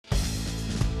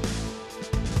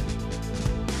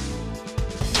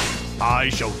I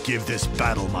shall give this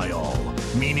battle my all,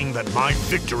 meaning that my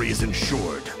victory is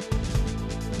ensured.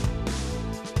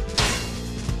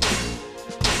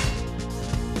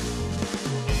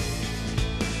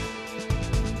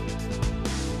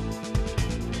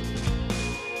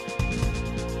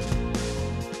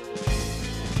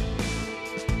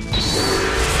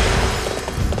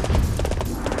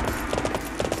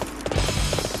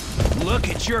 Look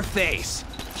at your face.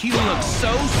 You look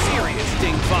so serious,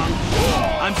 Ding Feng.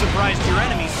 I'm surprised your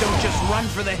enemies don't just run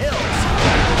for the hills.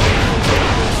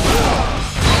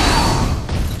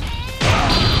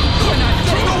 You're not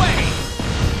getting away!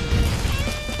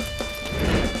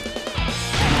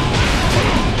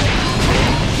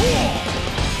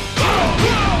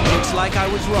 Looks like I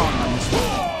was wrong on this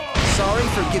one. Sorry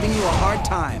for giving you a hard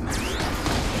time.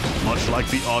 Much like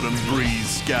the autumn breeze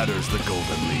scatters the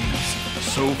golden leaves,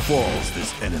 so falls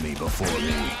this enemy before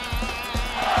me.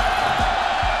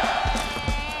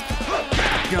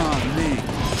 Gone me.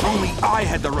 Only I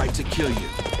had the right to kill you.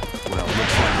 Well,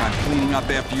 looks like I'm cleaning up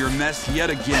after your mess yet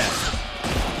again.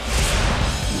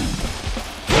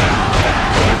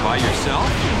 By yourself?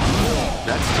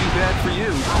 That's too bad for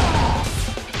you.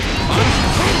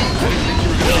 I didn't think you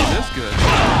were gonna be this good.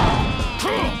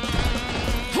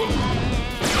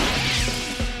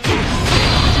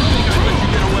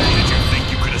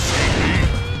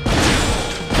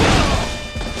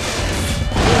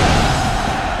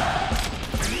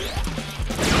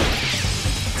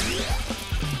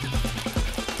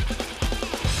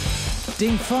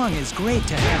 Ding Feng is great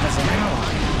to have as an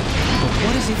ally, but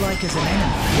what is he like as an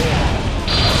enemy?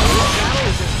 This battle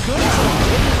is as good as a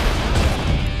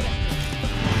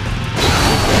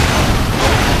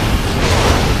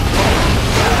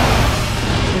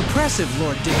impressive,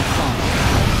 Lord Ding Feng.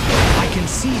 I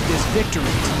concede this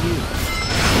victory to you.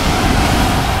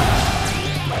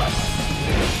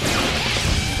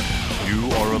 You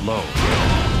are alone.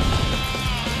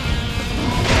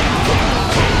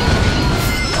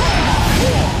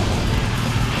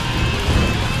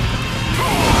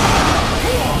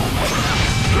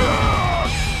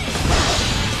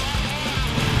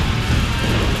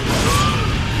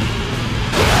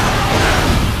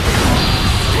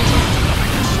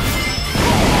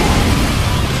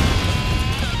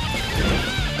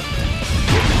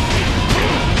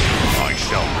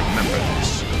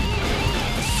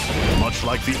 Much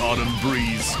like the autumn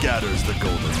breeze scatters the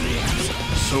golden leaves,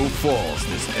 so falls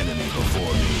this enemy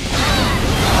before me.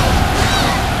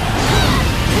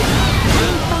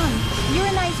 Ding Feng, you're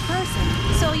a nice person,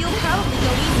 so you'll probably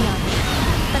go easy on me.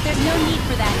 But there's no need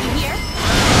for that, you hear?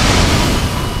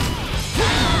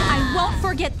 I won't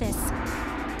forget this.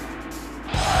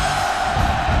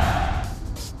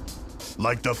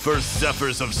 Like the first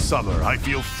zephyrs of summer, I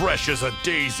feel fresh as a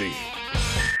daisy.